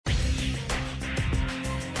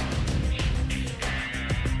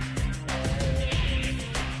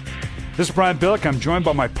This is Brian Billick. I'm joined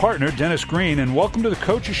by my partner, Dennis Green, and welcome to the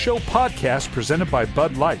Coach's Show podcast presented by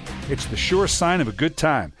Bud Light. It's the sure sign of a good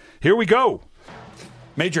time. Here we go.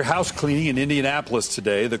 Major house cleaning in Indianapolis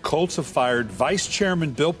today. The Colts have fired Vice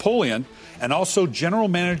Chairman Bill Polian and also General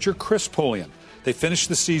Manager Chris Polian. They finished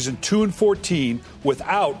the season 2-14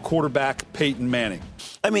 without quarterback Peyton Manning.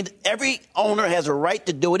 I mean, every owner has a right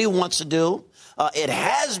to do what he wants to do. It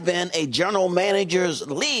has been a general manager's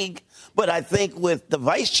league. But I think with the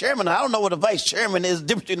vice chairman, I don't know what a vice chairman is, the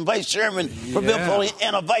difference between a vice chairman for Bill Polian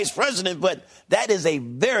and a vice president, but that is a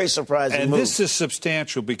very surprising move. And this is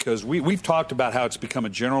substantial because we've talked about how it's become a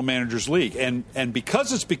general manager's league. And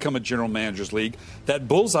because it's become a general manager's league, that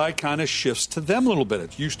bullseye kind of shifts to them a little bit.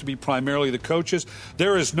 It used to be primarily the coaches.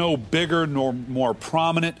 There is no bigger nor more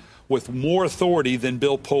prominent with more authority than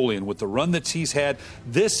Bill Polian. With the run that he's had,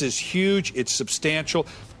 this is huge. It's substantial.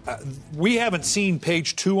 We haven't seen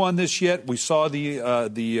page 2 on this yet. We saw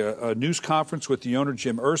the news conference with the owner,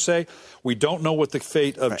 Jim Irsay. We don't know what the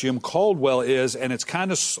fate of Jim Caldwell is, and it's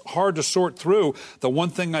kind of hard to sort through. The one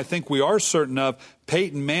thing I think we are certain of,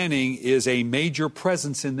 Peyton Manning is a major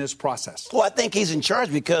presence in this process. Well, I think he's in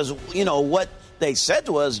charge because, you know, what they said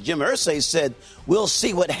to us, Jim Irsay said, we'll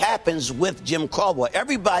see what happens with Jim Caldwell.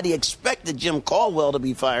 Everybody expected Jim Caldwell to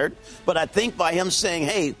be fired, but I think by him saying,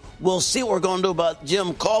 hey, we'll see what we're going to do about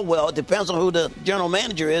Jim Caldwell, it depends on who the general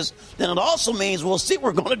manager is, then it also means we'll see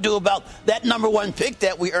what we're going to do about that number 1 pick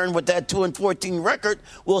that we earned with that 2-14 record.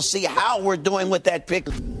 We'll see how we're doing with that pick.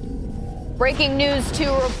 Breaking news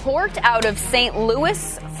to report out of St.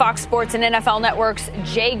 Louis. Fox Sports and NFL Network's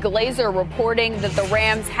Jay Glazer reporting that the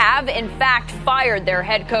Rams have, in fact, fired their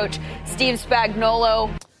head coach, Steve Spagnuolo.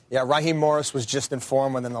 Yeah, Raheem Morris was just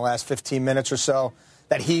informed within the last 15 minutes or so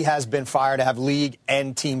that he has been fired. I have league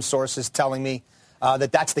and team sources telling me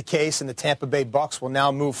that that's the case, and the Tampa Bay Bucs will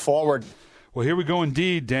now move forward. Well, here we go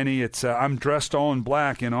indeed, Denny. It's I'm dressed all in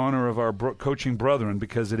black in honor of our coaching brethren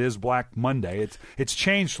because it is Black Monday. It's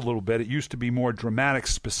changed a little bit. It used to be more dramatic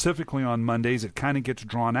specifically on Mondays. It kind of gets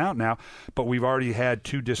drawn out now, but we've already had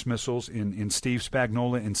 2 dismissals in Steve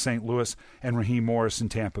Spagnuolo in St. Louis and Raheem Morris in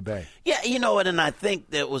Tampa Bay. Yeah, you know what, and I think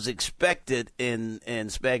that was expected in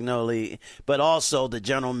Spagnuolo, but also the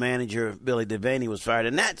general manager, Billy Devaney, was fired,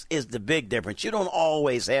 and that is the big difference. You don't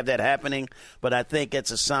always have that happening, but I think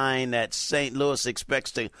it's a sign that St. Louis expects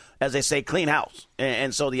to, as they say, clean house.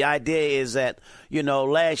 And so the idea is that, you know,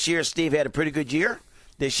 last year Steve had a pretty good year.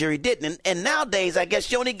 This year he didn't. And nowadays, I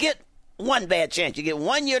guess you only get one bad chance. You get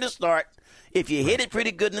 1 year to start. If you hit it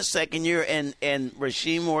pretty good in the second year, and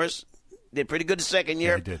Raheem Morris did pretty good the second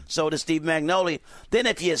year, yeah, so did Steve Spagnuolo. Then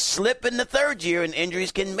if you slip in the third year, and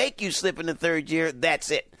injuries can make you slip in the third year, that's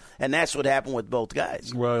it. And that's what happened with both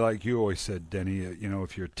guys. Well, like you always said, Denny, you know,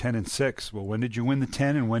 if you're 10-6, well, when did you win the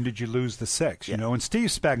 10 and when did you lose the 6? You know, and Steve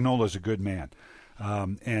Spagnuolo is a good man,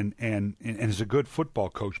 and is a good football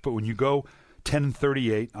coach. But when you go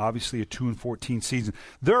 10-38, obviously a 2-14 season,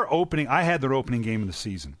 I had their opening game of the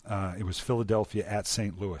season. It was Philadelphia at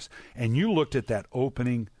St. Louis, and you looked at that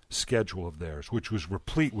opening schedule of theirs, which was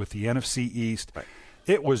replete with the NFC East. Right.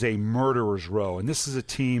 It was a murderer's row, and this is a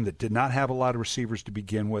team that did not have a lot of receivers to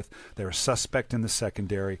begin with. They were suspect in the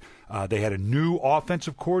secondary. They had a new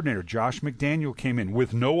offensive coordinator. Josh McDaniel came in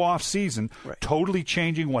with no offseason, totally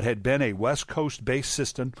changing what had been a West Coast-based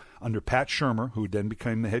system under Pat Shurmur, who then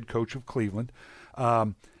became the head coach of Cleveland.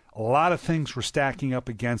 A lot of things were stacking up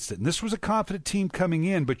against it. And this was a confident team coming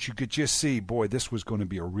in, but you could just see, boy, this was going to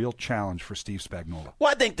be a real challenge for Steve Spagnuolo.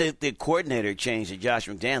 Well, I think the coordinator change to Josh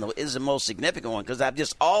McDaniel is the most significant one because I've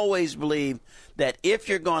just always believed that if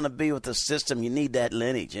you're going to be with the system, you need that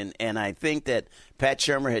lineage. And I think that Pat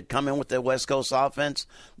Shurmur had come in with the West Coast offense.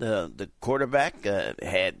 The quarterback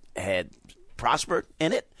had prospered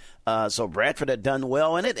in it. So Bradford had done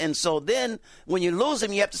well in it. And so then when you lose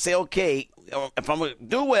him, you have to say, okay, if I'm going to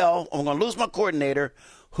do well, I'm going to lose my coordinator.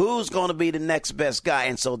 Who's going to be the next best guy?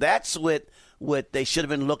 And so that's what they should have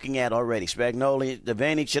been looking at already. Spagnuolo,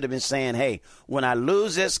 Devaney should have been saying, hey, when I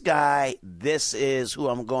lose this guy, this is who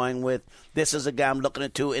I'm going with. This is a guy I'm looking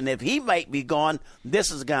to. And if he might be gone,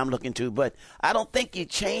 this is the guy I'm looking to. But I don't think you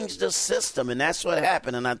change the system, and that's what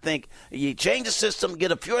happened. And I think you change the system,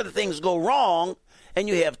 get a few other things go wrong, and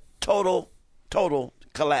you have total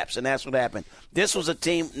collapse, and that's what happened. This was a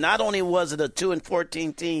team, not only was it a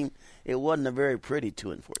 2-14 team, it wasn't a very pretty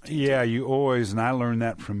 2-14 team. Yeah, you always, and I learned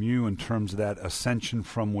that from you in terms of that ascension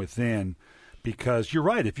from within. because you're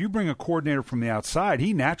right. If you bring a coordinator from the outside,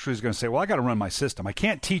 he naturally is going to say, well, I got to run my system. I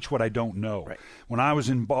can't teach what I don't know. Right. When I was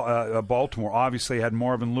in Baltimore, obviously I had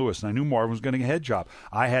Marvin Lewis, and I knew Marvin was getting a head job.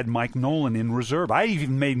 I had Mike Nolan in reserve. I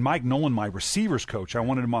even made Mike Nolan my receivers coach. I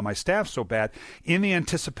wanted him on my staff so bad in the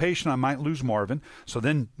anticipation I might lose Marvin. So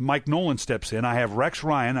then Mike Nolan steps in. I have Rex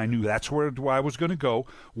Ryan. I knew that's where I was going to go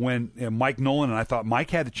when Mike Nolan, and I thought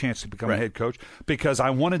Mike had the chance to become a head coach because I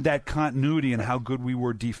wanted that continuity and how good we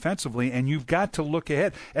were defensively, and you've got to look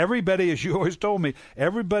ahead. Everybody, as you always told me,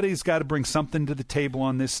 everybody's got to bring something to the table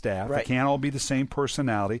on this staff. Right. It can't all be the same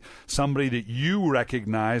personality. Somebody that you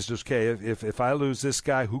recognized as, okay, if I lose this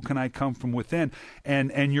guy, who can I come from within?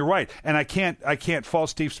 And you're right. And I can't fault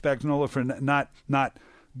Steve Spagnuolo for not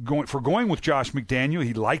going with Josh McDaniel.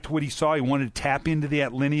 He liked what he saw. He wanted to tap into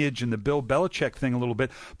that lineage and the Bill Belichick thing a little bit.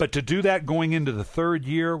 But to do that going into the third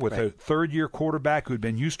year with a third-year quarterback who had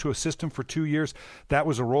been used to a system for 2 years, that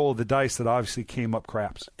was a roll of the dice that obviously came up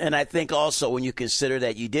craps. And I think also when you consider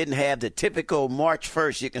that you didn't have the typical March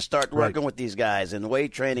 1st, you can start working with these guys and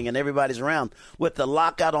weight training and everybody's around. With the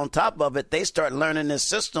lockout on top of it, they start learning this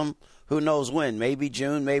system, who knows when, maybe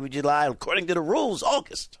June, maybe July, according to the rules,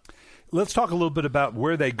 August. Let's talk a little bit about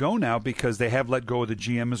where they go now because they have let go of the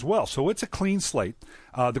GM as well. So it's a clean slate.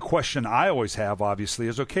 The question I always have, obviously,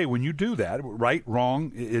 is, okay, when you do that, right,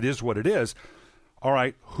 wrong, it is what it is. All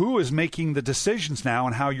right, who is making the decisions now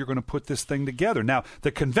on how you're going to put this thing together? Now,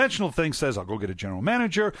 the conventional thing says, I'll go get a general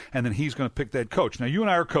manager, and then he's going to pick that coach. Now, you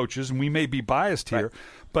and I are coaches, and we may be biased here,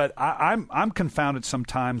 but I'm confounded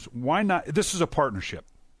sometimes. Why not? This is a partnership.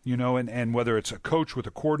 You know, and whether it's a coach with a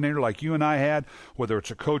coordinator like you and I had, whether it's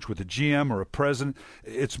a coach with a GM or a president,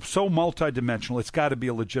 it's so multidimensional. It's got to be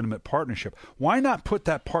a legitimate partnership. Why not put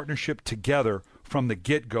that partnership together from the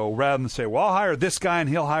get-go rather than say, well, I'll hire this guy and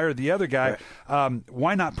he'll hire the other guy?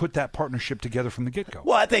 Why not put that partnership together from the get-go?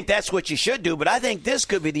 Well, I think that's what you should do, but I think this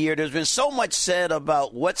could be the year. There's been so much said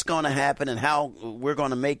about what's going to happen and how we're going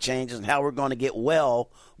to make changes and how we're going to get well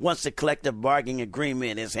once the collective bargaining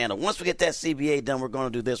agreement is handled. Once we get that CBA done, we're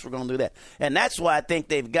going to do this, we're going to do that. And that's why I think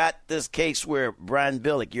they've got this case where Brian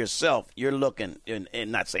Billick, yourself, you're looking, and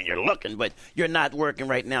not saying you're looking, but you're not working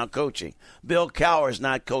right now coaching. Bill Cowher's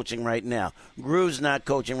not coaching right now. Gru's not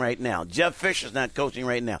coaching right now. Jeff Fisher's not coaching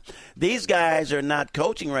right now. These guys are not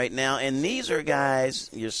coaching right now, and these are guys,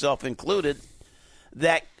 yourself included,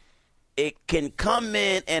 that it can come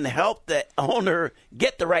in and help the owner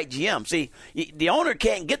get the right GM. See, the owner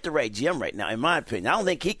can't get the right GM right now, in my opinion. I don't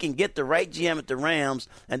think he can get the right GM at the Rams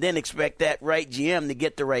and then expect that right GM to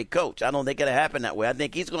get the right coach. I don't think it'll happen that way. I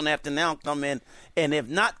think he's going to have to now come in and, if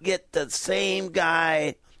not get the same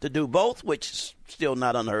guy to do both, which is still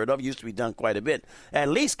not unheard of, used to be done quite a bit, at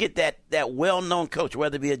least get that well-known coach,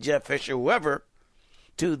 whether it be a Jeff Fisher or whoever,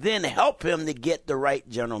 to then help him to get the right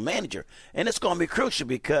general manager. And it's going to be crucial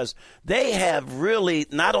because they have really,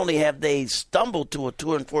 not only have they stumbled to a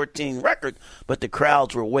 2-14 record, but the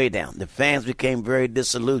crowds were way down. The fans became very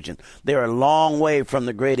disillusioned. They're a long way from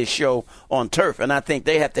the greatest show on turf. And I think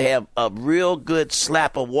they have to have a real good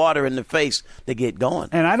slap of water in the face to get going.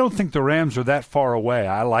 And I don't think the Rams are that far away.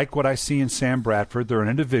 I like what I see in Sam Bradford. They're in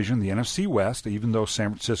a division, the NFC West, even though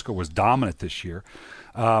San Francisco was dominant this year,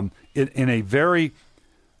 in a very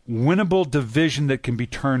winnable division that can be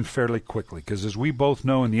turned fairly quickly. Because as we both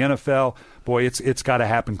know in the NFL, boy, it's got to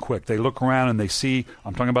happen quick. They look around and they see,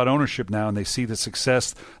 I'm talking about ownership now, and they see the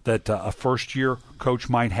success that a first-year coach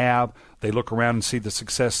might have. They look around and see the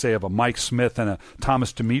success, say, of a Mike Smith and a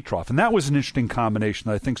Thomas Dimitroff. And that was an interesting combination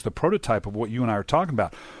that I think is the prototype of what you and I are talking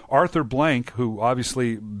about. Arthur Blank, who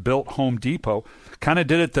obviously built Home Depot, kind of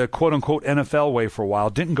did it the quote-unquote NFL way for a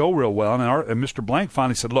while. Didn't go real well. And Mr. Blank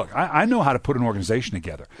finally said, look, I know how to put an organization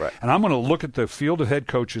together. Right. And I'm going to look at the field of head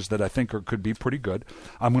coaches that I think could be pretty good.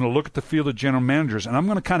 I'm going to look at the field of general managers, and I'm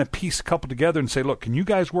going to kind of piece a couple together and say, look, can you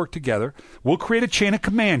guys work together? We'll create a chain of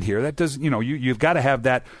command here. That doesn't, you've got to have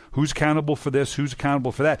that. Who's accountable for this? Who's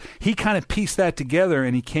accountable for that? He kind of pieced that together,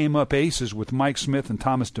 and he came up aces with Mike Smith and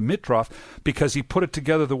Thomas Dimitroff because he put it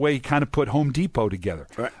together the way he kind of put Home Depot together.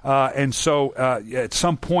 Right. And so at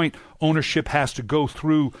some point, ownership has to go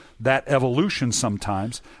through that evolution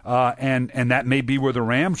sometimes, and that may be where the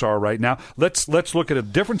Rams are right now. Let's look at a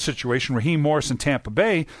different situation. Raheem Morris in Tampa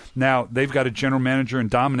Bay. Now they've got a general manager in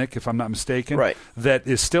Dominic, if I'm not mistaken, right, that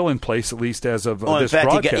is still in place at least as of this in fact,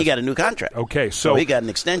 broadcast. he got a new contract. Okay, so he got an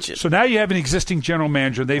extension. So now you have an existing general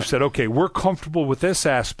manager. They've said, okay, we're comfortable with this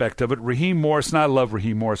aspect of it. Raheem Morris, and I love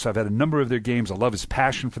Raheem Morris. I've had a number of their games. I love his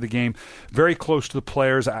passion for the game. Very close to the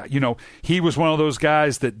players. He was one of those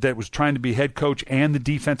guys that was trying to be head coach and the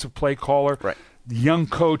defensive play caller. Right. young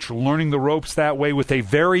coach learning the ropes that way with a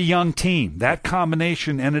very young team. That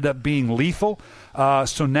combination ended up being lethal.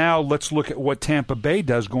 So now let's look at what Tampa Bay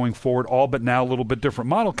does going forward, all but now a little bit different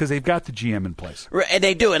model because they've got the GM in place. Right, and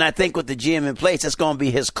they do, and I think with the GM in place, it's going to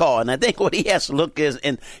be his call. And I think what he has to look is,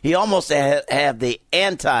 and he almost have the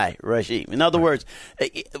anti-regime. In other words,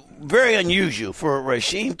 very unusual for a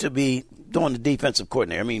regime to be doing the defensive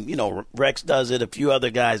coordinator. I mean, Rex does it, a few other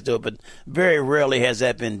guys do it, but very rarely has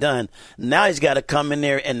that been done. Now he's got to come in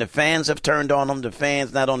there, and the fans have turned on him. The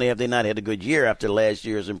fans, not only have they not had a good year after last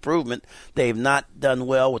year's improvement, they've not done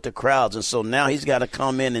well with the crowds. And so now he's got to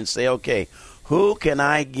come in and say, okay, who can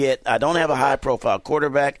I get? I don't have a high-profile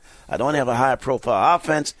quarterback. I don't have a high-profile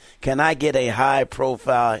offense. Can I get a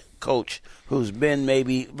high-profile coach who's been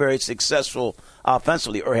maybe very successful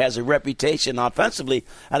offensively or has a reputation offensively?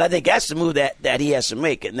 And I think that's the move that he has to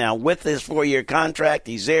make. Now, with his 4-year contract,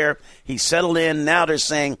 he's there. He's settled in. Now they're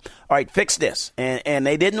saying, all right, fix this. And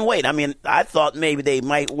they didn't wait. I mean, I thought maybe they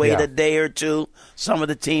might wait a day or two. Some of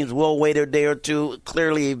the teams will wait a day or two,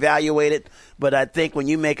 clearly evaluate it. But I think when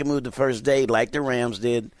you make a move the first day, like the Rams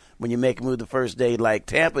did, when you make a move the first day like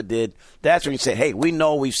Tampa did, that's when you say, hey, we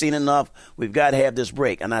know we've seen enough. We've got to have this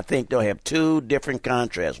break. And I think they'll have two different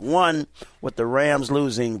contrasts. One, with the Rams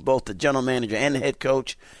losing both the general manager and the head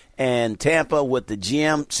coach, and Tampa with the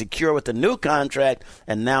GM secure with the new contract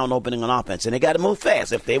and now an opening on offense. And they got to move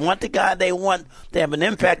fast. If they want the guy they want to have an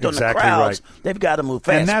impact on the crowds, they've got to move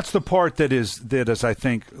fast. And that's the part that is, I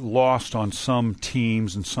think, lost on some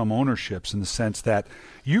teams and some ownerships in the sense that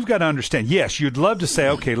you've got to understand, yes, you'd love to say,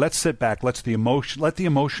 okay, let's sit back, let the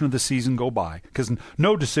emotion of the season go by, because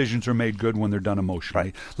no decisions are made good when they're done emotionally.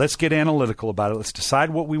 Right. Let's get analytical about it. Let's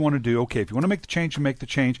decide what we want to do. Okay, if you want to make the change, you make the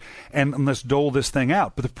change, and let's dole this thing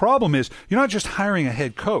out. But the problem is, you're not just hiring a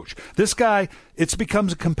head coach. This guy, it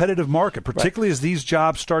becomes a competitive market, particularly as these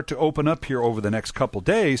jobs start to open up here over the next couple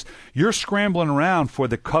days. You're scrambling around for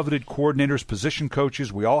the coveted coordinators, position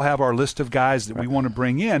coaches. We all have our list of guys that we want to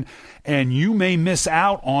bring in, and you may miss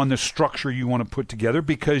out on the structure you want to put together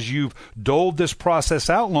because you've doled this process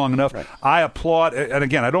out long enough. Right. I applaud, and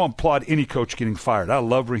again, I don't applaud any coach getting fired. I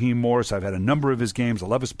love Raheem Morris. I've had a number of his games. I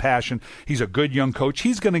love his passion. He's a good young coach.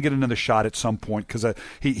 He's going to get another shot at some point because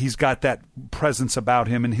he's got that presence about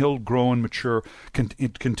him, and he'll grow and mature,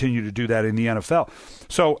 continue to do that in the NFL.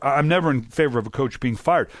 So I'm never in favor of a coach being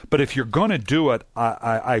fired. But if you're going to do it,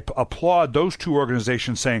 I applaud those two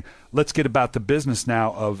organizations saying, let's get about the business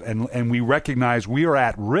now and we recognize we are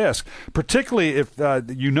at risk, particularly if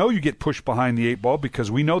you get pushed behind the 8 ball, because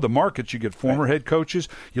we know the markets. You get former head coaches.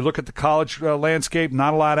 You look at the college landscape,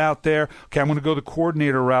 not a lot out there. Okay, I'm going to go the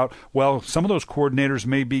coordinator route. Well, some of those coordinators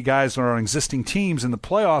may be guys that are on existing teams in the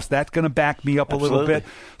playoffs. That's going to back me up a little bit.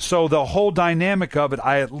 So the whole dynamic of it,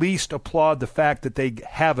 I at least applaud the fact that they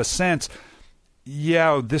have a sense,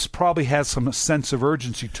 this probably has some sense of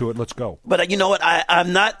urgency to it. Let's go. But you know what?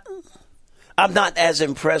 I'm not as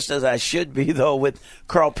impressed as I should be, though, with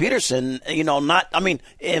Carl Peterson. In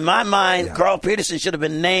my mind, Carl Peterson should have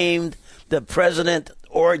been named the president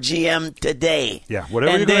or GM today. Yeah,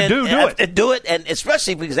 whatever you're going to do it. Do it, and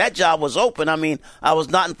especially because that job was open. I mean, I was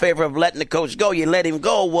not in favor of letting the coach go. You let him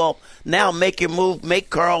go. Well, now make your move, make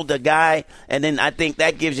Carl the guy, and then I think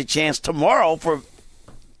that gives you a chance tomorrow for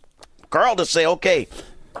Carl to say, okay,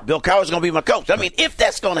 Bill Cowher's going to be my coach. I mean, if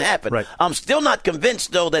that's going to happen. Right. I'm still not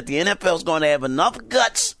convinced, though, that the NFL is going to have enough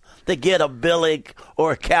guts to get a Billick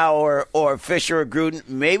or a Cowher or a Fisher or Gruden.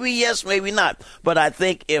 Maybe yes, maybe not. But I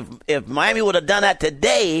think if Miami would have done that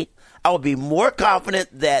today, I would be more confident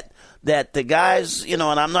that the guys, and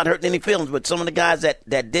I'm not hurting any feelings, but some of the guys that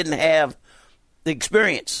didn't have the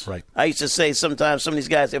experience. Right. I used to say sometimes some of these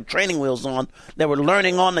guys have training wheels on that were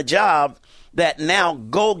learning on the job, that now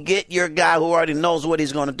go get your guy who already knows what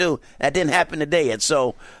he's going to do. That didn't happen today. And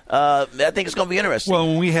so I think it's going to be interesting. Well,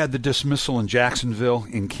 when we had the dismissal in Jacksonville,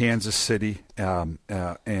 in Kansas City, and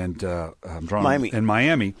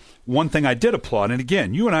Miami, one thing I did applaud, and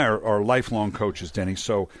again, you and I are lifelong coaches, Denny,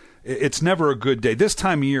 so it's never a good day. This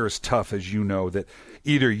time of year is tough, as you know, that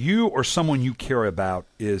either you or someone you care about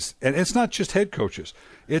is, and it's not just head coaches,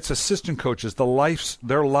 it's assistant coaches, their lives,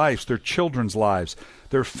 their children's lives,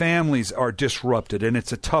 their families are disrupted, and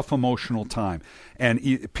it's a tough emotional time.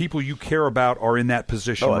 And people you care about are in that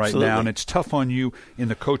position right now, and it's tough on you in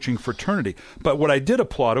the coaching fraternity. But what I did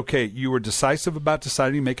applaud, okay, you were decisive about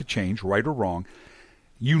deciding to make a change, right or wrong.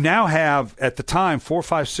 You now have, at the time, 4,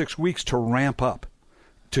 5, 6 weeks to ramp up,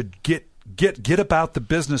 to get about the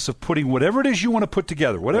business of putting whatever it is you want to put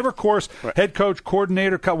together, whatever course, head coach,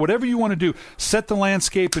 coordinator, whatever you want to do, set the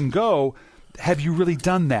landscape and go. have you really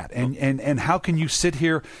done that? And how can you sit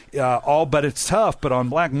here but it's tough, but on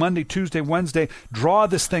Black Monday, Tuesday, Wednesday, draw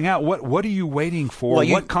this thing out? What are you waiting for? Well,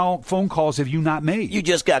 what phone calls have you not made? You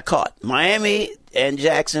just got caught. Miami and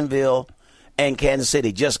Jacksonville and Kansas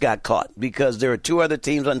City just got caught because there are two other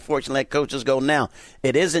teams, unfortunately, let coaches go now.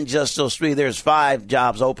 It isn't just those three. There's 5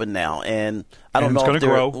 jobs open now, and I don't know if they're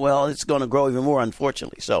grow. Well, it's going to grow even more,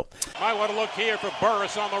 unfortunately. So might want to look here for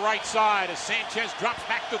Burris on the right side as Sanchez drops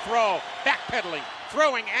back to throw, backpedaling,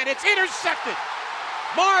 throwing, and it's intercepted.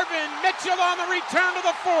 Marvin Mitchell on the return to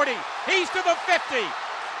the 40. He's to the 50.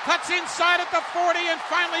 Cuts inside at the 40 and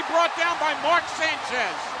finally brought down by Mark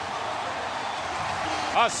Sanchez.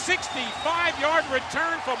 A 65-yard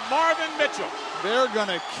return from Marvin Mitchell. They're going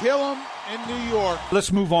to kill him in New York.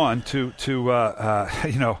 Let's move on to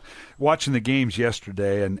watching the games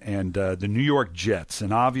yesterday and the New York Jets,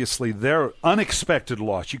 and obviously their unexpected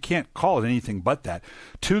loss, you can't call it anything but that,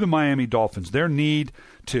 to the Miami Dolphins. Their need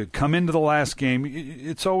to come into the last game,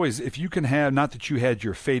 it's always, if you can have, not that you had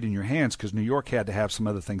your fate in your hands because New York had to have some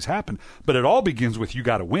other things happen, but it all begins with you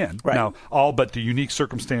got to win. Right. Now, all but the unique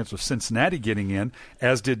circumstance of Cincinnati getting in,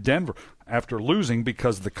 as did Denver after losing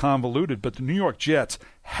because of the convoluted, but the New York Jets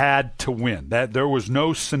had to win. That there was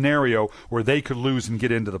no scenario where they could lose and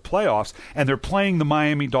get into the playoffs, and they're playing the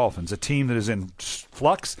Miami Dolphins, a team that is in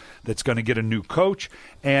flux, that's going to get a new coach,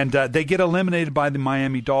 and they get eliminated by the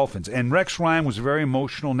Miami Dolphins. And Rex Ryan was very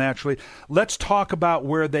emotional naturally. Let's talk about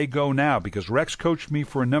where they go now, because Rex coached me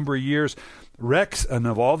for a number of years. Rex, and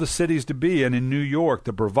of all the cities to be in New York,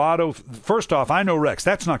 the bravado, first off, I know Rex.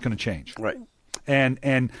 That's not going to change. Right.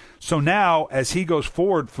 And so now, as he goes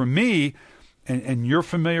forward, for me, and you're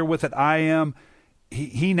familiar with it, I am,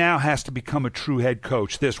 he now has to become a true head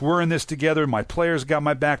coach. We're in this together. My players got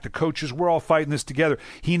my back. The coaches, we're all fighting this together.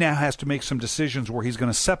 He now has to make some decisions where he's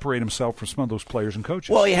going to separate himself from some of those players and coaches.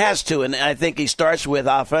 Well, he has to, and I think he starts with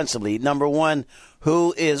offensively. Number one,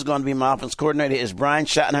 who is going to be my offense coordinator? Is Brian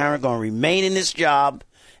Schottenheimer going to remain in this job?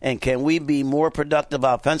 And can we be more productive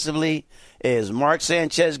offensively? Is Mark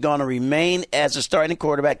Sanchez going to remain as a starting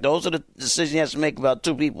quarterback? Those are the decisions he has to make about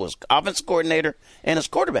two people, his offensive coordinator and his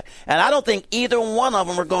quarterback. And I don't think either one of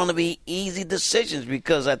them are going to be easy decisions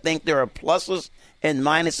because I think there are pluses and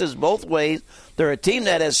minuses both ways. They're a team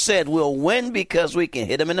that has said we'll win because we can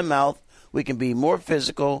hit them in the mouth. We can be more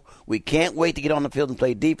physical. We can't wait to get on the field and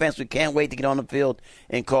play defense. We can't wait to get on the field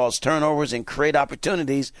and cause turnovers and create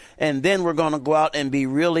opportunities. And then we're going to go out and be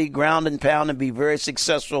really ground and pound and be very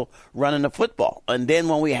successful running the football. And then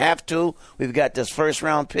when we have to, we've got this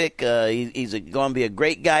first-round pick. He's going to be a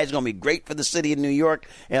great guy. He's going to be great for the city of New York,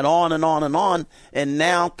 and on and on and on. And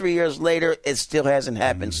now, 3 years later, it still hasn't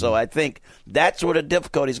happened. So I think that's where the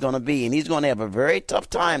difficulty is going to be. And he's going to have a very tough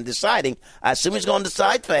time deciding. I assume he's going to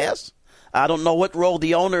decide fast. I don't know what role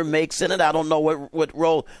the owner makes in it. I don't know what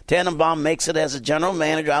role Tannenbaum makes it as a general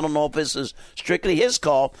manager. I don't know if this is strictly his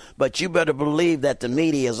call, but you better believe that the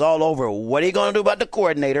media is all over. What are you going to do about the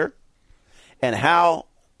coordinator, and how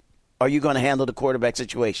are you going to handle the quarterback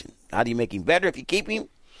situation? How do you make him better if you keep him,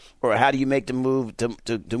 or how do you make the move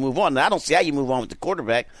to move on? And I don't see how you move on with the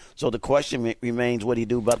quarterback, so the question remains, what do you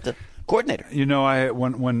do about the coordinator? You know,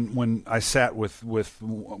 when I sat with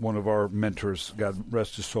one of our mentors, God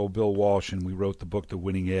rest his soul, Bill Walsh, and we wrote the book The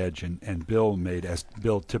Winning Edge, and Bill made, as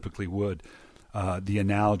Bill typically would, the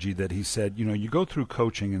analogy that he said, you know, you go through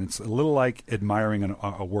coaching and it's a little like admiring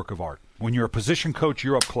a work of art. When you're a position coach,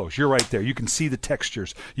 you're up close. You're right there. You can see the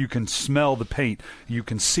textures. You can smell the paint. You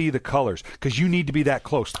can see the colors because you need to be that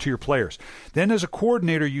close to your players. Then as a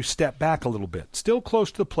coordinator, you step back a little bit. Still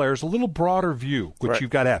close to the players, a little broader view, which right.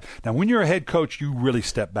 You've got to have. Now, when you're a head coach, you really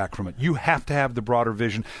step back from it. You have to have the broader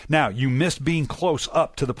vision. Now, you miss being close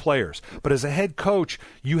up to the players. But as a head coach,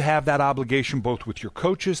 you have that obligation both with your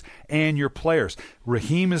coaches and your players.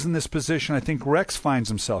 Raheem is in this position. I think Rex finds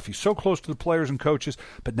himself. He's so close to the players and coaches,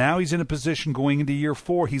 but now he's in a position going into year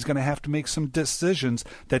 4. He's going to have to make some decisions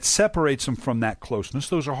that separates him from that closeness.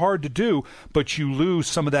 Those are hard to do, but you lose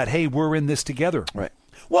some of that, hey, we're in this together. Right.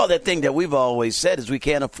 Well, the thing that we've always said is we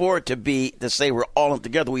can't afford to say we're all in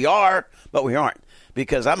together. We are, but we aren't.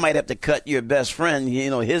 Because I might have to cut your best friend, you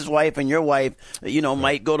know, his wife and your wife, you know,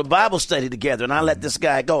 might go to Bible study together, and I let this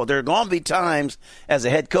guy go. There are going to be times as a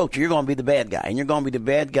head coach you're going to be the bad guy. And you're going to be the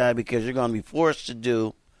bad guy because you're going to be forced to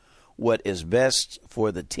do what is best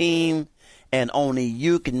for the team, and only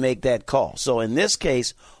you can make that call. So in this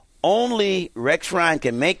case, only Rex Ryan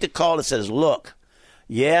can make the call that says, look,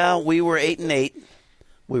 yeah, we were 8-8.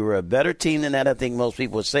 We were a better team than that. I think most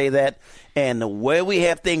people would say that. And the way we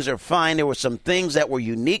have things are fine. There were some things that were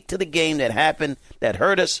unique to the game that happened that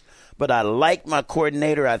hurt us. But I like my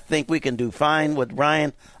coordinator. I think we can do fine with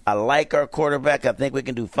Ryan. I like our quarterback. I think we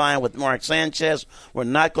can do fine with Mark Sanchez. We're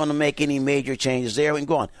not going to make any major changes there. We can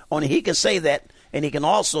go on. Only he can say that, and he can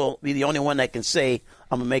also be the only one that can say,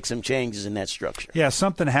 I'm going to make some changes in that structure. Yeah,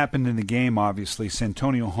 something happened in the game, obviously.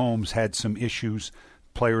 Santonio Holmes had some issues.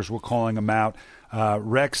 Players were calling him out.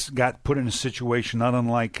 Rex got put in a situation not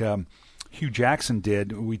unlike Hugh Jackson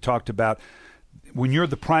did. We talked about when you're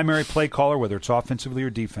the primary play caller, whether it's offensively or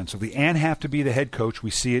defensively, and have to be the head coach. We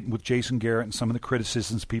see it with Jason Garrett and some of the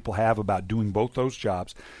criticisms people have about doing both those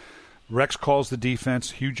jobs. Rex calls the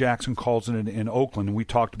defense. Hugh Jackson calls it in Oakland. And we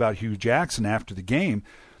talked about Hugh Jackson after the game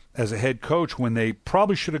as a head coach when they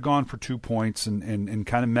probably should have gone for 2 points and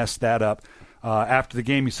kind of messed that up. After the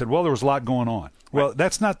game, he said, well, there was a lot going on. Well,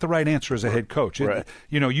 that's not the right answer as a head coach. Right.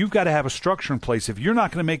 You've got to have a structure in place. If you're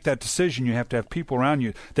not going to make that decision, you have to have people around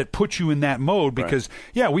you that put you in that mode because,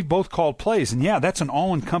 we both called plays. And, that's an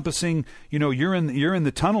all-encompassing, you're in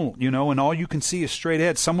the tunnel, and all you can see is straight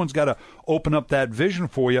ahead. Someone's got to open up that vision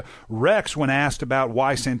for you. Rex, when asked about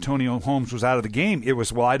why Santonio Holmes was out of the game, it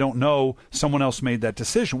was, well, I don't know. Someone else made that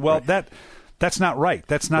decision. Well, That's not right.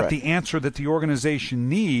 That's not the answer that the organization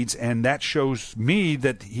needs, and that shows me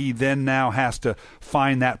that he then now has to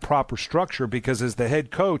find that proper structure because as the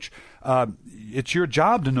head coach, it's your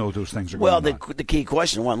job to know those things are going on. Well, the key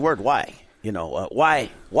question, one word, why?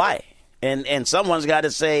 Why? And someone's got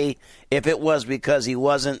to say if it was because he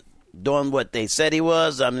wasn't doing what they said he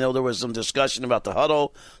was. I know there was some discussion about the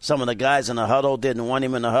huddle. Some of the guys in the huddle didn't want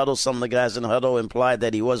him in the huddle. Some of the guys in the huddle implied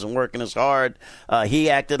that he wasn't working as hard. He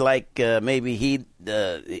acted like maybe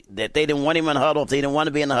that they didn't want him in the huddle. If they didn't want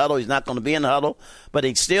to be in the huddle, he's not going to be in the huddle. But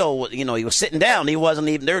he still, he was sitting down. He wasn't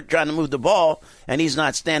even there trying to move the ball, and he's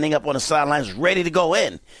not standing up on the sidelines ready to go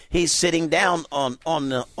in. He's sitting down on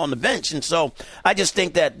the bench. And so I just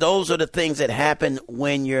think that those are the things that happen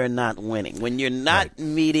when you're not winning, when you're not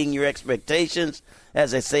meeting your expectations.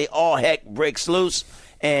 As they say, all heck breaks loose,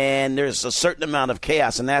 and there's a certain amount of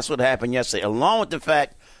chaos, and that's what happened yesterday, along with the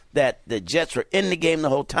fact that the Jets were in the game the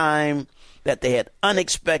whole time, that they had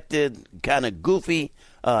unexpected, kind of goofy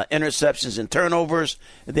interceptions and turnovers,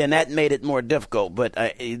 then that made it more difficult. But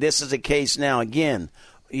this is a case now, again,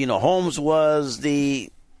 Holmes was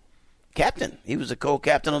the captain. He was the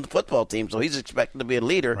co-captain of the football team, so he's expected to be a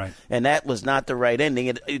leader, and that was not the right ending.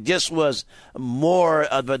 It just was more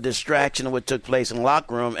of a distraction of what took place in the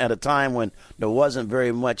locker room at a time when there wasn't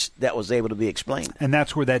very much that was able to be explained. And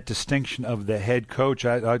that's where that distinction of the head coach,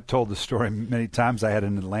 I told the story many times. I had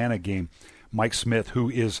an Atlanta game, Mike Smith, who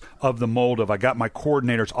is of the mold of I got my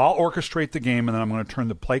coordinators, I'll orchestrate the game, and then I'm going to turn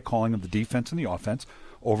the play calling of the defense and the offense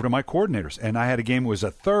over to my coordinators. And I had a game, it was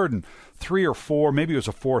a 3rd and 3 or 4, maybe it was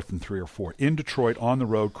a 4th and 3 or 4, in Detroit on the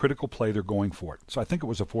road, critical play, they're going for it. So I think it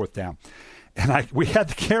was a 4th down. And we had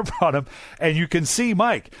the camera on him, and you can see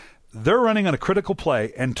Mike. They're running on a critical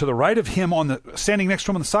play, and to the right of him, standing next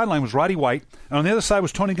to him on the sideline was Roddy White, and on the other side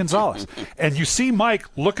was Tony Gonzalez. And you see Mike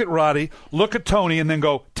look at Roddy, look at Tony, and then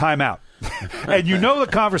go, timeout. And the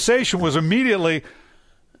conversation was immediately,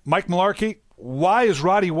 Mike Mularkey, why is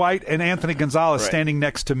Roddy White and Anthony Gonzalez standing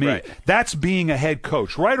next to me? Right. That's being a head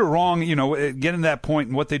coach. Right or wrong, getting to that point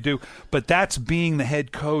and what they do, but that's being the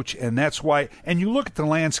head coach, and that's why. And you look at the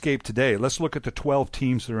landscape today. Let's look at the 12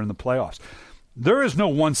 teams that are in the playoffs. There is no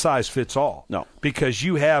one-size-fits-all. No. Because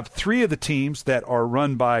you have 3 of the teams that are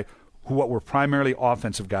run by what were primarily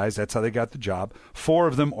offensive guys. That's how they got the job. 4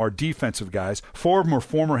 of them are defensive guys. 4 of them are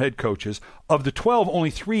former head coaches. Of the 12, only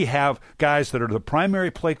 3 have guys that are the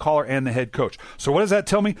primary play caller and the head coach. So what does that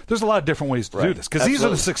tell me? There's a lot of different ways to do this because these are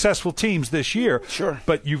the successful teams this year. Sure.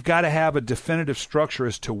 But you've got to have a definitive structure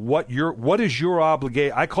as to what is your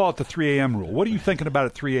obligation. I call it the 3 a.m. rule. What are you thinking about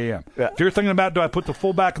at 3 a.m.? Yeah. If you're thinking about, do I put the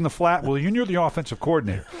fullback in the flat? Well, you're the offensive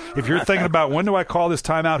coordinator. If you're thinking about, when do I call this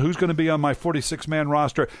timeout? Who's going to be on my 46-man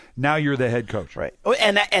roster? Now you're the head coach. Right.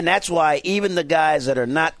 And that's why even the guys that are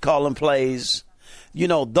not calling plays,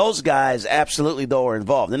 those guys absolutely, though, are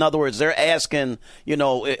involved. In other words, they're asking,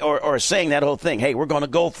 or saying that whole thing, hey, we're going to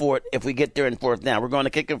go for it if we get there in 4th down. We're going to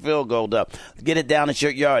kick a field goal up, get it down in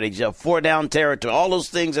short yardage, 4-down territory, all those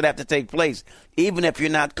things that have to take place. Even if you're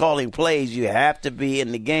not calling plays, you have to be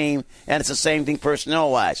in the game, and it's the same thing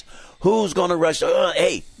personnel-wise. Who's going to rush?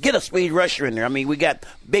 Hey, get a speed rusher in there. I mean, we got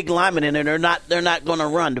big linemen in there. They're not going to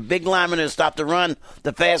run. The big linemen are to stop the run.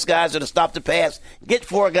 The fast guys are to stop the pass. Get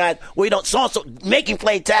 4 guys. We don't so making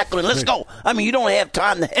play tackling. Let's go. I mean, you don't have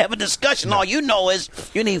time to have a discussion. All you know is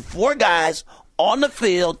you need 4 guys on the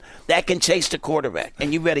field that can chase the quarterback.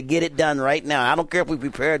 And you better get it done right now. I don't care if we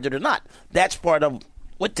prepared it or not. That's part of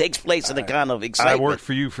what takes place in the kind of excitement. I worked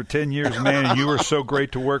for you for 10 years, man, and you were so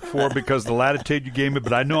great to work for because the latitude you gave me.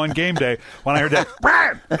 But I know on game day, when I heard that,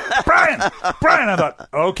 Brian, I thought,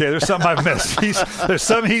 okay, there's something I've missed. There's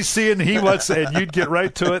something he's seeing he wants, and you'd get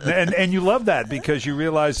right to it. And you love that because you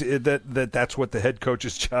realize that's what the head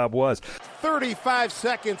coach's job was. 35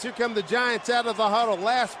 seconds. Here come the Giants out of the huddle.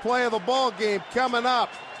 Last play of the ball game coming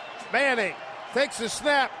up. Manning takes a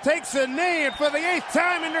snap, takes a knee, and for the 8th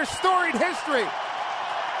time in their storied history,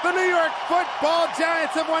 the New York Football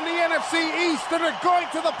Giants have won the NFC East and are going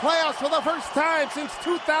to the playoffs for the first time since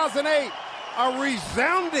 2008. A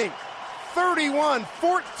resounding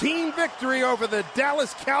 31-14 victory over the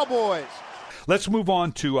Dallas Cowboys. Let's move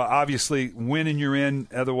on to, obviously, win and you're in,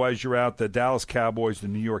 otherwise you're out. The Dallas Cowboys, the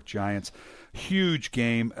New York Giants. Huge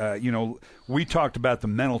game. We talked about the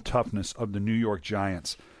mental toughness of the New York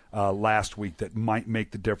Giants last week that might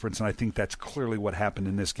make the difference, and I think that's clearly what happened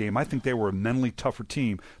in this game. I think they were a mentally tougher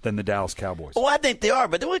team than the Dallas Cowboys. Well, I think they are,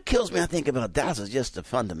 but what kills me, I think, about Dallas is just the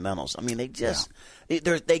fundamentals. I mean, they just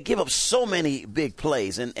they give up so many big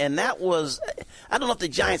plays, and that was – I don't know if the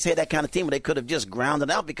Giants had that kind of team where they could have just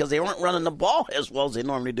grounded out because they weren't running the ball as well as they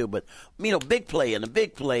normally do. But, big play and a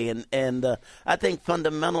big play, and I think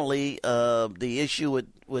fundamentally the issue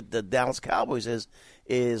with the Dallas Cowboys is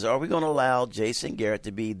are we going to allow Jason Garrett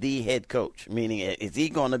to be the head coach? Meaning, is he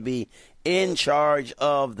going to be in charge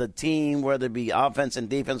of the team, whether it be offense and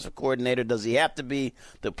defensive coordinator? Does he have to be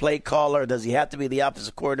the play caller? Does he have to be the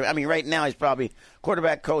offensive coordinator? I mean, right now he's probably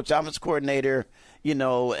quarterback coach, offensive coordinator,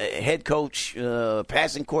 head coach,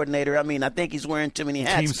 passing coordinator. I mean, I think he's wearing too many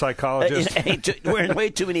hats. Team psychologist. Wearing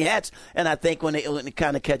way too many hats. And I think when it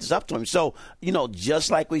kind of catches up to him. So,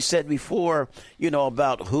 just like we said before,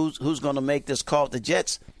 about who's going to make this call at the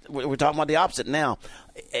Jets, we're talking about the opposite now.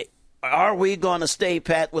 Are we going to stay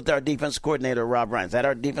pat with our defensive coordinator, Rob Ryan? Is that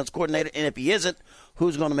our defense coordinator? And if he isn't,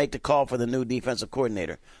 who's going to make the call for the new defensive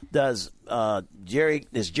coordinator? Is Jerry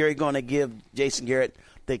going to give Jason Garrett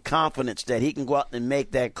the confidence that he can go out and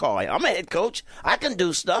make that call? I'm a head coach. I can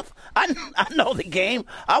do stuff. I know the game.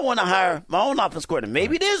 I want to hire my own offense coordinator.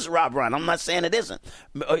 Maybe it is Rob Ryan. I'm not saying it isn't.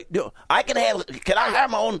 Can I hire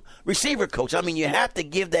my own receiver coach? I mean, you have to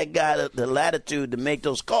give that guy the latitude to make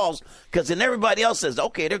those calls because then everybody else says,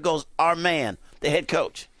 okay, there goes our man, the head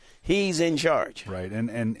coach. He's in charge. Right.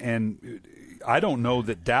 And I don't know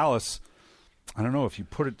that Dallas, I don't know if you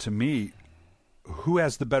put it to me, who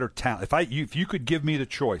has the better talent? If you could give me the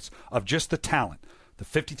choice of just the talent, the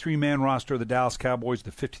 53-man roster of the Dallas Cowboys,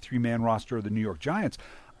 the 53-man roster of the New York Giants,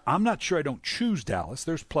 I'm not sure I don't choose Dallas.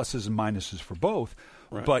 There's pluses and minuses for both.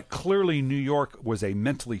 Right. But clearly New York was a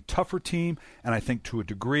mentally tougher team, and I think to a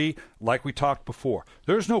degree, like we talked before,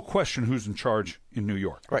 there's no question who's in charge in New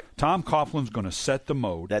York. Right. Tom Coughlin's going to set the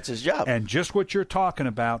mode. That's his job. And just what you're talking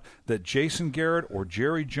about, that Jason Garrett or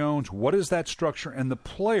Jerry Jones, what is that structure? And the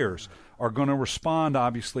players are going to respond,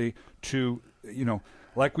 obviously, to,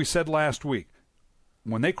 like we said last week,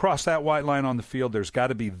 when they cross that white line on the field, there's got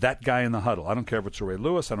to be that guy in the huddle. I don't care if it's Ray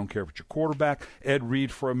Lewis. I don't care if it's your quarterback, Ed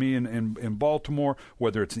Reed for me in Baltimore,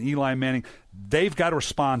 whether it's an Eli Manning. They've got to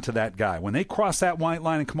respond to that guy. When they cross that white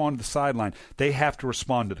line and come onto the sideline, they have to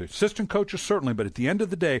respond to the assistant coaches, certainly, but at the end of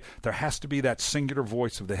the day, there has to be that singular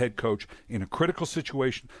voice of the head coach in a critical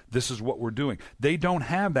situation. This is what we're doing. They don't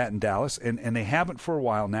have that in Dallas, and they haven't for a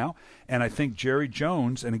while now, and I think Jerry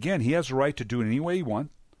Jones, and again, he has the right to do it any way he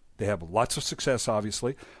wants. They have lots of success,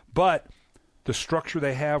 obviously, but the structure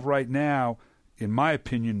they have right now, in my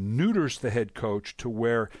opinion, neuters the head coach to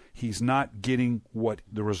where he's not getting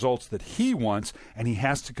the results that he wants, and he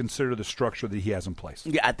has to consider the structure that he has in place.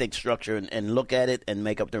 Yeah, I think structure and look at it and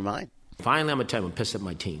make up their mind. Finally, I'm going to tell you, I'm pissed at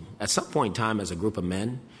my team. At some point in time, as a group of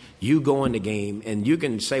men, you go in the game, and you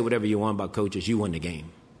can say whatever you want about coaches. You win the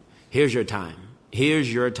game. Here's your time.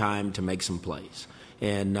 Here's your time to make some plays.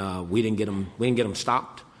 And we didn't get them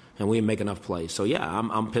stopped. And we didn't make enough plays. So, yeah,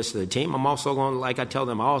 I'm pissed at the team. I'm also going, like I tell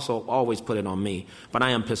them, I also always put it on me. But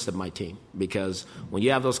I am pissed at my team because when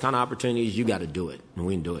you have those kind of opportunities, you got to do it, and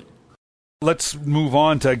we didn't do it. Let's move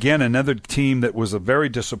on to, again, another team that was a very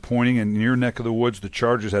disappointing in your neck of the woods. The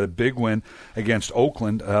Chargers had a big win against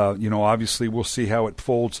Oakland. Obviously we'll see how it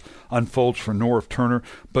unfolds for Norv Turner.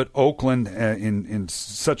 But Oakland in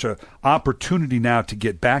such an opportunity now to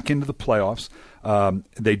get back into the playoffs.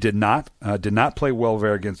 They did not play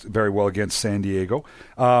very well against San Diego,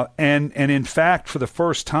 and in fact, for the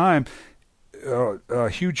first time,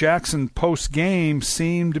 Hugh Jackson post-game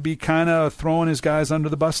seemed to be kind of throwing his guys under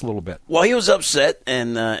the bus a little bit. Well, he was upset,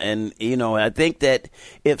 and I think that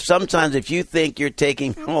if you think you're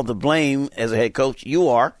taking all the blame as a head coach, you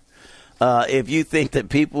are. If you think that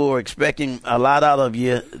people are expecting a lot out of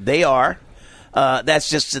you, they are. That's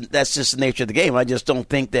just the nature of the game. I just don't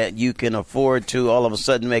think that you can afford to all of a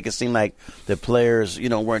sudden make it seem like the players,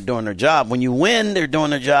 weren't doing their job. When you win, they're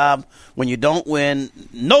doing their job. When you don't win,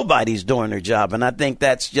 nobody's doing their job. And I think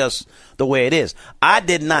that's just the way it is. I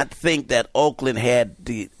did not think that Oakland had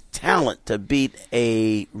the talent to beat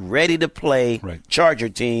a ready-to-play Charger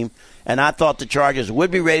team. And I thought the Chargers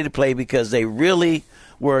would be ready to play because they really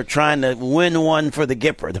were trying to win one for the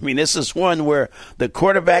Gipper. I mean, this is one where the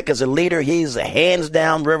quarterback is a leader. He's a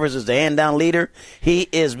hands-down. Rivers is the hand-down leader. He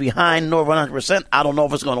is behind Norv 100%. I don't know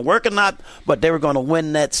if it's going to work or not, but they were going to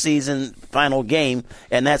win that season final game,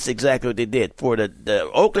 and that's exactly what they did. For the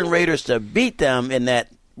Oakland Raiders to beat them in that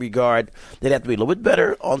regard, they'd have to be a little bit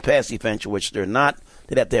better on pass defense, which they're not.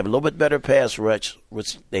 They'd have to have a little bit better pass rush,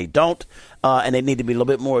 which they don't, and they need to be a little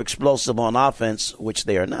bit more explosive on offense, which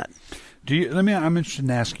they are not. I'm interested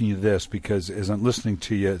in asking you this because as I'm listening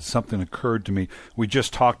to you, something occurred to me. We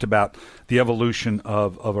just talked about the evolution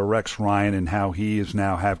of a Rex Ryan and how he is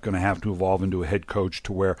now going to have to evolve into a head coach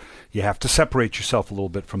to where you have to separate yourself a little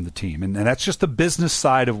bit from the team. And that's just the business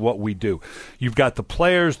side of what we do. You've got the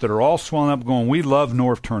players that are all swelling up going, we love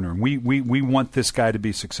Norv Turner, and we want this guy to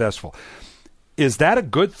be successful. Is that a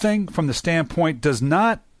good thing from the standpoint, does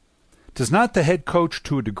not the head coach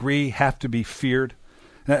to a degree have to be feared?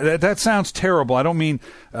 That sounds terrible. I don't mean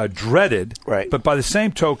dreaded, but by the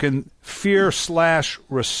same token,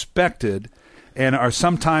 fear/respected, and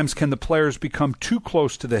sometimes can the players become too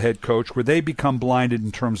close to the head coach where they become blinded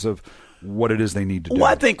in terms of what it is they need to do?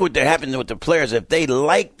 Well, I think what happening with the players, if they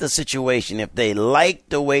like the situation, if they like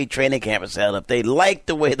the way training camp is held, if they like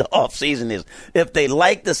the way the offseason is, if they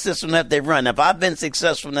like the system that they run, if I've been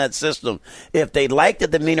successful in that system, if they like the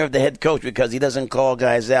demeanor of the head coach because he doesn't call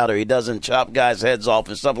guys out or he doesn't chop guys' heads off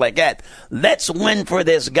and stuff like that, let's win for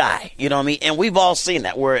this guy. You know what I mean? And we've all seen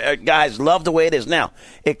that where guys love the way it is. Now,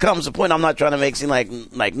 it comes to a point, I'm not trying to make it seem like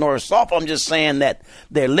Norris soft. I'm just saying that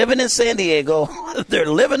they're living in San Diego. They're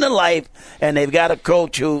living the life. And they've got a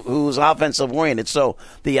coach who's offensive-oriented. So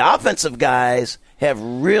the offensive guys have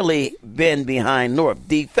really been behind Norv.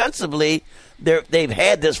 Defensively, they've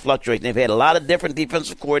had this fluctuation. They've had a lot of different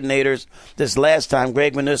defensive coordinators. This last time,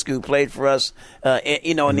 Greg Minuscu, who played for us,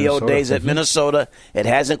 in the old days at Minnesota, it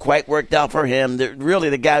hasn't quite worked out for him. Really,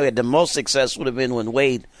 the guy who had the most success would have been when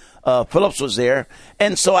Wade Phillips was there.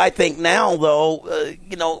 And so I think now, though,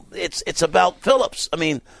 it's about Phillips. I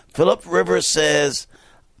mean, Phillip Rivers says,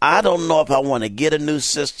 I don't know if I want to get a new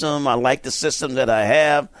system. I like the system that I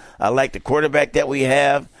have. I like the quarterback that we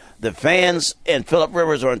have. The fans and Phillip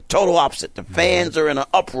Rivers are in total opposite. The fans are in an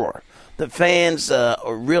uproar. The fans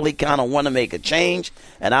really kind of want to make a change,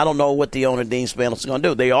 and I don't know what the owner, Dean Spanos, is going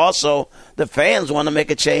to do. The fans want to make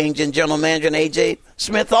a change in general manager and A.J.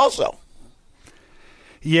 Smith also.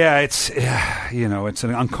 Yeah, it's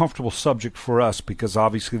an uncomfortable subject for us because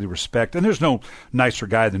obviously the respect, and there's no nicer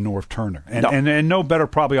guy than Norv Turner, and no better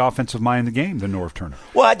probably offensive mind in the game than Norv Turner.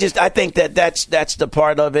 Well, I think that's the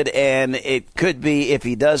part of it, and it could be if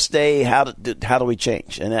he does stay, how do we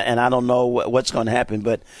change? And I don't know what's going to happen,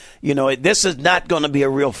 but this is not going to be a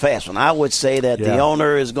real fast one. I would say that the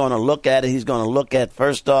owner is going to look at it. He's going to look at,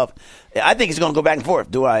 first off, I think he's going to go back and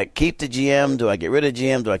forth. Do I keep the GM? Do I get rid of the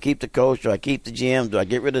GM? Do I keep the coach? Do I keep the GM? Do I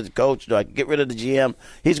get rid of the coach? Do I get rid of the GM?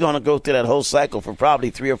 He's going to go through that whole cycle for probably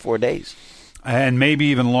 3 or 4 days. And maybe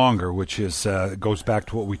even longer, which is goes back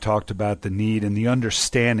to what we talked about, the need and the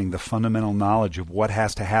understanding, the fundamental knowledge of what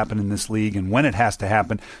has to happen in this league and when it has to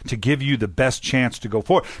happen to give you the best chance to go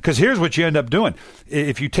forward. Because here's what you end up doing.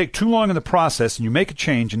 If you take too long in the process and you make a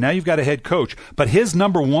change and now you've got a head coach, but his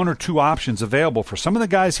number 1 or 2 options available for some of the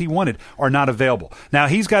guys he wanted are not available. Now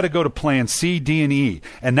he's got to go to plan C, D, and E.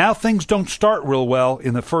 And now things don't start real well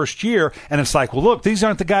in the first year. And it's like, well, look, these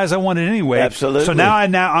aren't the guys I wanted anyway. Absolutely. So now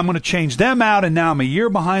I'm going to change them out. And now I'm a year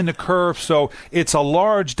behind the curve, so it's a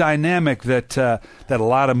large dynamic that a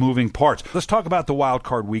lot of moving parts. Let's talk about the wild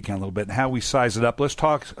card weekend a little bit and how we size it up. Let's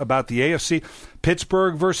talk about the AFC.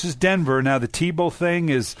 Pittsburgh versus Denver. Now, the Tebow thing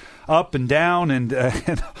is up and down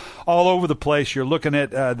and all over the place. You're looking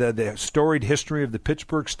at the storied history of the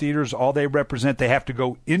Pittsburgh Steelers, all they represent. They have to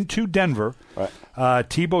go into Denver. Right.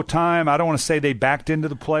 Tebow time, I don't want to say they backed into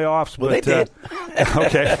the playoffs. Well, but, they did.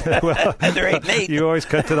 Okay. Well, they're 8-8. You always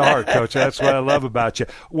cut to the heart, Coach. That's what I love about you.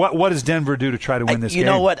 What does Denver do to try to win this game? You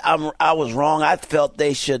know what? I was wrong. I felt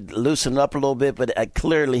they should loosen up a little bit, but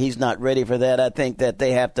clearly he's not ready for that. I think that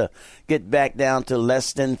they have to get back down to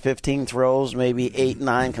less than 15 throws, maybe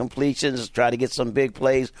 8-9 completions, try to get some big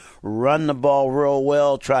plays, run the ball real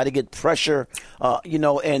well, try to get pressure,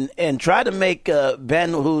 and try to make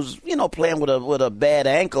Ben, who's, playing with a bad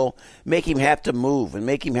ankle, make him have to move and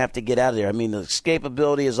make him have to get out of there. I mean, the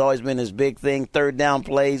escapability has always been his big thing. Third down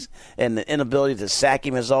plays and the inability to sack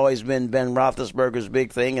him has always been Ben Roethlisberger's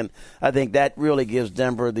big thing, and I think that really gives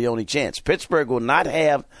Denver the only chance. Pittsburgh will not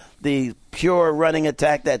have the pure running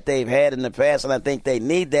attack that they've had in the past, and I think they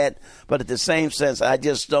need that. But at the same sense, I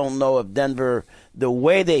just don't know if Denver, the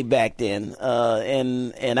way they backed in,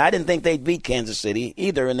 and I didn't think they'd beat Kansas City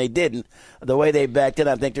either, and they didn't. The way they backed in,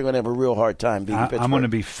 I think they're going to have a real hard time beating Pittsburgh. I'm going to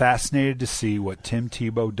be fascinated to see what Tim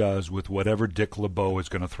Tebow does with whatever Dick LeBeau is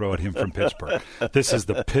going to throw at him from Pittsburgh. This is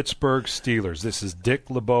the Pittsburgh Steelers. This is Dick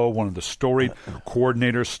LeBeau, one of the storied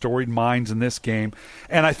coordinators, storied minds in this game.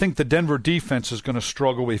 And I think the Denver defense is going to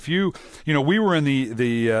struggle. If we were in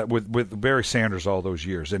the with Barry Sanders all those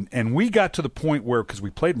years, and we got to the point where, because we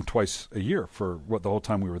played him twice a year for the whole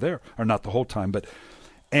time we were there, or not the whole time, but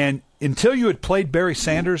and until you had played Barry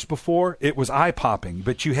Sanders before, it was eye-popping,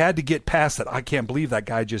 but you had to get past that. I can't believe that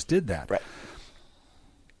guy just did that. Right.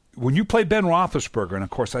 When you play Ben Roethlisberger, and of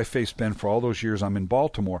course I faced Ben for all those years I'm in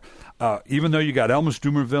Baltimore, even though you got Elvis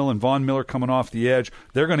Dumervil and Von Miller coming off the edge,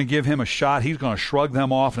 they're going to give him a shot. He's going to shrug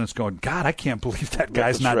them off, and it's going, God, I can't believe that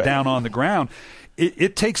guy's not down on the ground.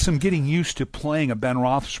 It takes some getting used to playing a Ben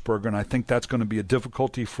Roethlisberger, and I think that's going to be a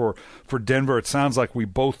difficulty for Denver. It sounds like we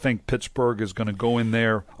both think Pittsburgh is going to go in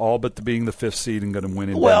there, all but being the 5th seed, and going to win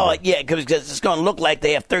in Denver. Yeah, because it's going to look like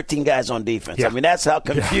they have 13 guys on defense. Yeah. I mean, that's how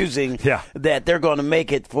confusing that they're going to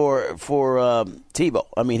make it for Tebow.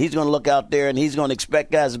 I mean, he's going to look out there, and he's going to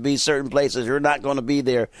expect guys to be certain places. You're not going to be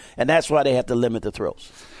there, and that's why they have to limit the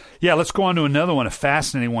throws. Yeah, let's go on to another one, a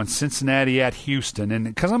fascinating one, Cincinnati at Houston. And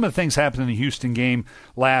because some of the things happened in the Houston game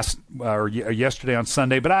yesterday on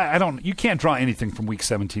Sunday, but you can't draw anything from Week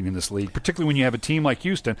 17 in this league, particularly when you have a team like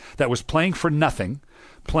Houston that was playing for nothing,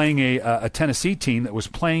 playing a Tennessee team that was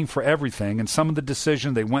playing for everything. And some of the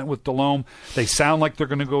decisions, they went with Delhomme. They sound like they're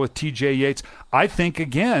going to go with T.J. Yates. I think,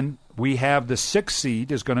 again, we have the 6th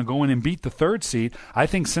seed is going to go in and beat the 3rd seed. I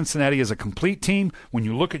think Cincinnati is a complete team. When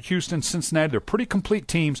you look at Houston, Cincinnati, they're pretty complete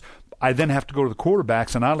teams. I then have to go to the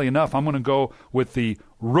quarterbacks, and oddly enough, I'm going to go with the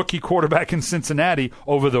rookie quarterback in Cincinnati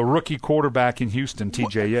over the rookie quarterback in Houston,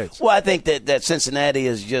 T.J. Yates. Well, I think that Cincinnati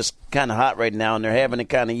is just kind of hot right now, and they're having a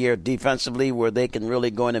kind of year defensively where they can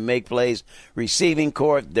really go in and make plays. Receiving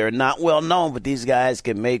court, they're not well known, but these guys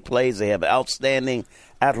can make plays. They have outstanding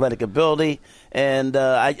athletic ability. And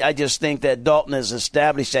I just think that Dalton has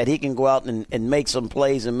established that he can go out and make some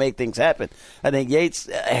plays and make things happen. I think Yates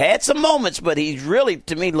had some moments, but he's really,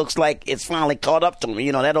 to me, looks like it's finally caught up to him.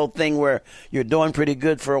 You know, that old thing where you're doing pretty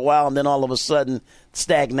good for a while and then all of a sudden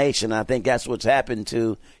stagnation. I think that's what's happened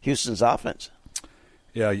to Houston's offense.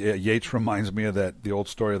 Yeah, Yates reminds me of the old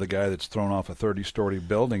story of the guy that's thrown off a 30-story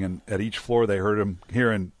building, and at each floor they heard him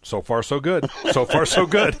hearing, so far so good, so far so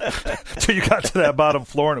good, till you got to that bottom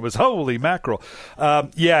floor, and it was, holy mackerel.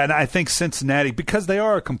 And I think Cincinnati, because they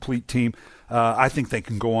are a complete team, I think they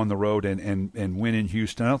can go on the road and win in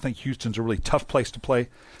Houston. I don't think Houston's a really tough place to play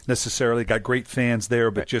necessarily. Got great fans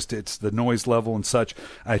there, but just it's the noise level and such.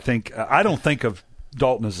 I don't think of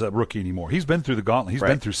Dalton is a rookie anymore. He's been through the gauntlet. He's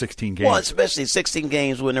been through 16 games. Well, especially 16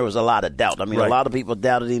 games when there was a lot of doubt. I mean, a lot of people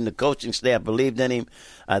doubted him. The coaching staff believed in him.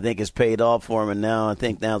 I think it's paid off for him, and now I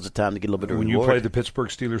think now's the time to get a little bit of reward. When you played the Pittsburgh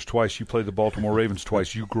Steelers twice, you played the Baltimore Ravens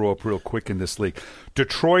twice, you grow up real quick in this league.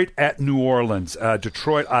 Detroit at New Orleans.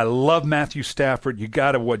 Detroit, I love Matthew Stafford. You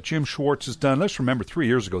got to what Jim Schwartz has done. Let's remember 3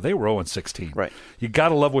 years ago, they were 0-16. Right. You got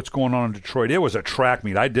to love what's going on in Detroit. It was a track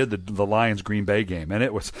meet. I did the Lions-Green Bay game, and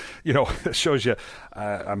it was, it shows you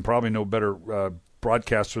I'm probably no better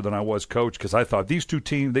broadcaster than I was coach, because I thought these two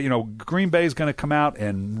teams, Green Bay is going to come out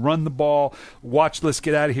and run the ball. Let's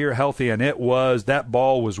get out of here healthy. And that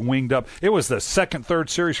ball was winged up. It was the second,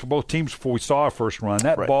 third series for both teams before we saw our first run.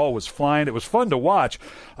 That ball was flying. It was fun to watch.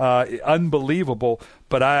 Unbelievable.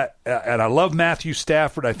 But I love Matthew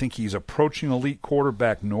Stafford. I think he's approaching elite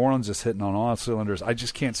quarterback. New Orleans is hitting on all cylinders. I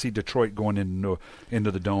just can't see Detroit going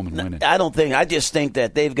into the Dome and winning. I just think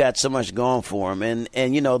that they've got so much going for them.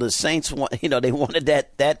 And the Saints, they wanted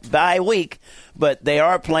that bye week, but they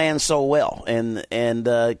are playing so well.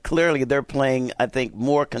 And clearly they're playing, I think,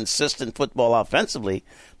 more consistent football offensively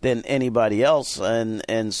than anybody else.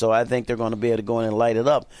 And so I think they're going to be able to go in and light it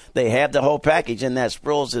up. They have the whole package, and that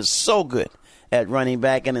Sproles is so good at running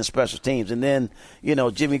back and in special teams. And then,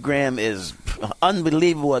 Jimmy Graham is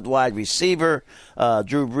unbelievable at wide receiver.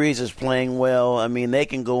 Drew Brees is playing well. I mean, they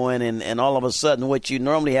can go in and all of a sudden what you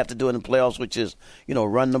normally have to do in the playoffs, which is,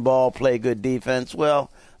 run the ball, play good defense. Well,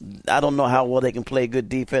 I don't know how well they can play good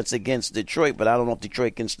defense against Detroit, but I don't know if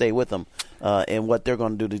Detroit can stay with them and what they're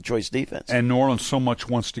going to do to Detroit's defense. And New Orleans so much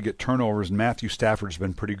wants to get turnovers, and Matthew Stafford's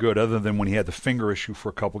been pretty good. Other than when he had the finger issue for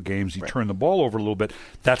a couple games, he turned the ball over a little bit.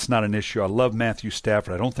 That's not an issue. I love Matthew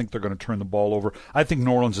Stafford. I don't think they're going to turn the ball over. I think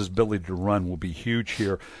New Orleans' ability to run will be huge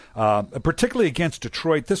here, particularly against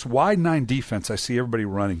Detroit. This wide 9 defense I see everybody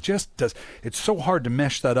running just does. It's so hard to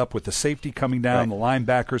mesh that up with the safety coming down, the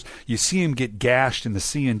linebackers. You see him get gashed in the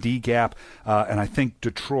C&D gap, and I think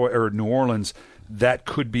Detroit or New Orleans, that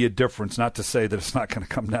could be a difference. Not to say that it's not going to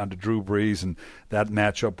come down to Drew Brees and that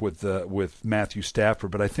matchup with Matthew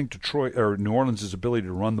Stafford, but I think Detroit or New Orleans' ability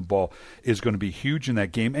to run the ball is going to be huge in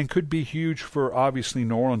that game and could be huge for obviously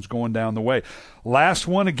New Orleans going down the way. Last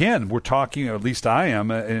one again, we're talking, or at least I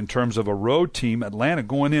am, in terms of a road team, Atlanta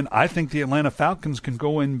going in. I think the Atlanta Falcons can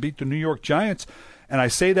go in and beat the New York Giants. And I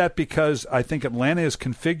say that because I think Atlanta is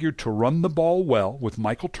configured to run the ball well with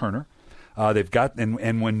Michael Turner. They've got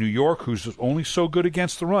and when New York, who's only so good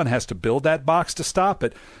against the run, has to build that box to stop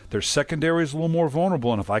it, their secondary is a little more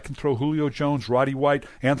vulnerable. And if I can throw Julio Jones, Roddy White,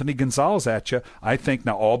 Anthony Gonzalez at you, I think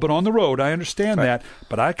now all but on the road. I understand that,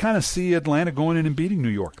 but I kind of see Atlanta going in and beating New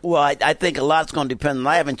York. Well, I think a lot's going to depend.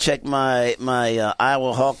 I haven't checked my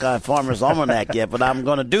Iowa Hawkeye Farmers Almanac yet, but I'm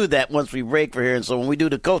going to do that once we break for here. And so when we do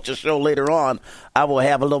the coaches show later on, I will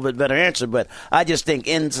have a little bit better answer. But I just think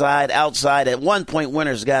inside, outside, at one point,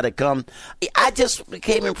 winners got to come. I just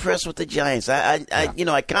became impressed with the Giants.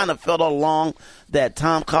 I kind of felt all along that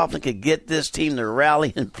Tom Coughlin could get this team to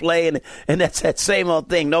rally and play, and that's that same old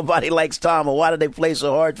thing. Nobody likes Tom, but why do they play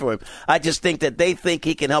so hard for him? I just think that they think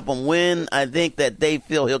he can help them win. I think that they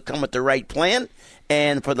feel he'll come with the right plan.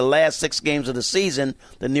 And for the last 6 games of the season,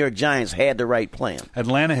 the New York Giants had the right plan.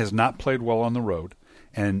 Atlanta has not played well on the road,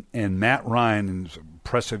 and Matt Ryan is an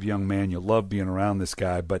impressive young man. You love being around this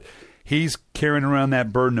guy, but he's carrying around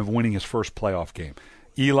that burden of winning his first playoff game.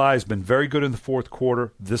 Eli's been very good in the fourth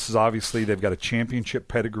quarter. This is obviously, they've got a championship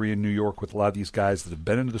pedigree in New York with a lot of these guys that have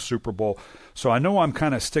been into the Super Bowl. So I know I'm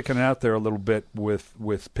kind of sticking it out there a little bit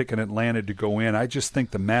with picking Atlanta to go in. I just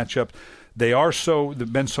think the matchup,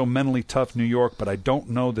 they've been so mentally tough, New York, but I don't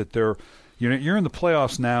know that you're in the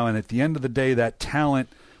playoffs now, and at the end of the day, that talent,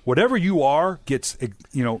 whatever you are, gets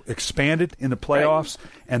expanded in the playoffs,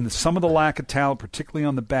 and some of the lack of talent, particularly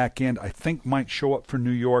on the back end, I think might show up for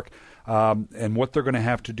New York, and what they're going to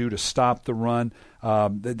have to do to stop the run.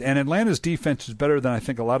 And Atlanta's defense is better than I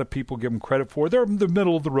think a lot of people give them credit for. They're in the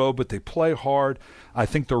middle of the road, but they play hard. I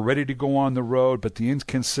think they're ready to go on the road, but the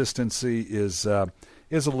inconsistency is a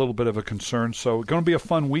little bit of a concern. So it's going to be a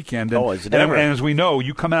fun weekend. And as we know,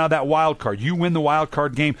 you come out of that wild card, you win the wild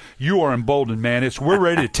card game, you are emboldened, man. We're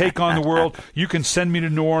ready to take on the world. You can send me to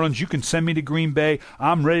New Orleans. You can send me to Green Bay.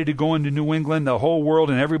 I'm ready to go into New England, the whole world,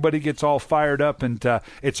 and everybody gets all fired up, and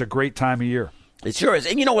it's a great time of year. It sure is.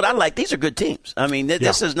 And you know what I like? These are good teams. I mean,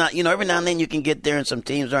 this is not, every now and then you can get there and some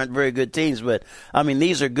teams aren't very good teams. But, I mean,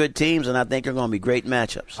 these are good teams, and I think they're going to be great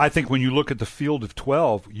matchups. I think when you look at the field of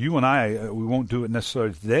 12, you and I, we won't do it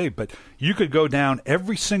necessarily today, but you could go down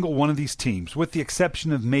every single one of these teams, with the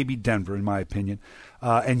exception of maybe Denver, in my opinion,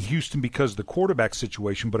 and Houston because of the quarterback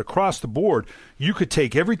situation. But across the board, you could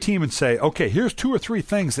take every team and say, okay, here's 2 or 3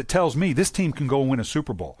 things that tells me this team can go and win a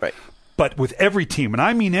Super Bowl. Right. But with every team, and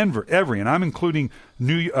I mean every, and I'm including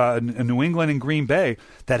New England and Green Bay,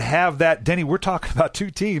 that have that, Denny, we're talking about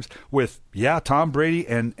 2 teams with, Tom Brady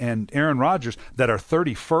and Aaron Rodgers that are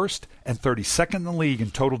 31st and 32nd in the league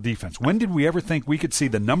in total defense. When did we ever think we could see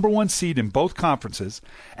the number 1 seed in both conferences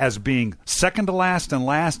as being second to last and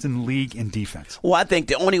last in the league in defense? Well, I think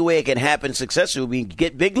the only way it can happen successfully would be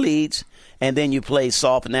get big leads, and then you play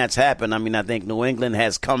soft, and that's happened. I mean, I think New England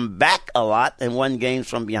has come back a lot and won games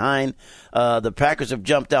from behind. The Packers have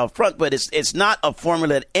jumped out front, but it's not a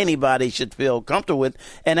formula that anybody should feel comfortable with.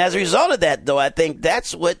 And as a result of that, though, I think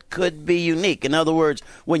that's what could be unique. In other words,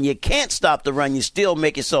 when you can't stop the run, you still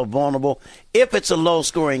make yourself vulnerable. if it's a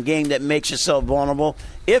low-scoring game that makes yourself vulnerable.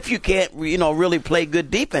 If you can't, really play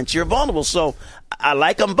good defense, you're vulnerable. So I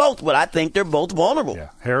like them both, but I think they're both vulnerable. Yeah.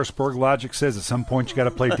 Harrisburg logic says at some point you got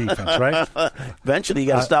to play defense, right? Eventually, you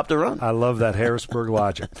got to stop the run. I love that Harrisburg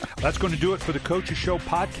logic. That's going to do it for the Coach's Show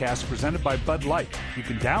podcast presented by Bud Light. You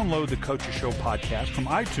can download the Coach's Show podcast from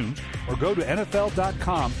iTunes or go to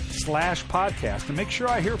NFL.com/podcast. And make sure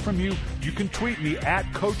I hear from you. You can tweet me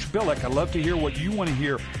at Coach Billick. I'd love to hear what you want to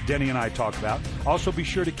hear Denny and I talk about. Also, be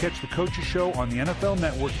sure to catch the Coach's Show on the NFL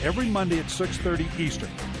Network every Monday at 6:30 Eastern.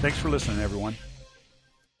 Thanks for listening, everyone.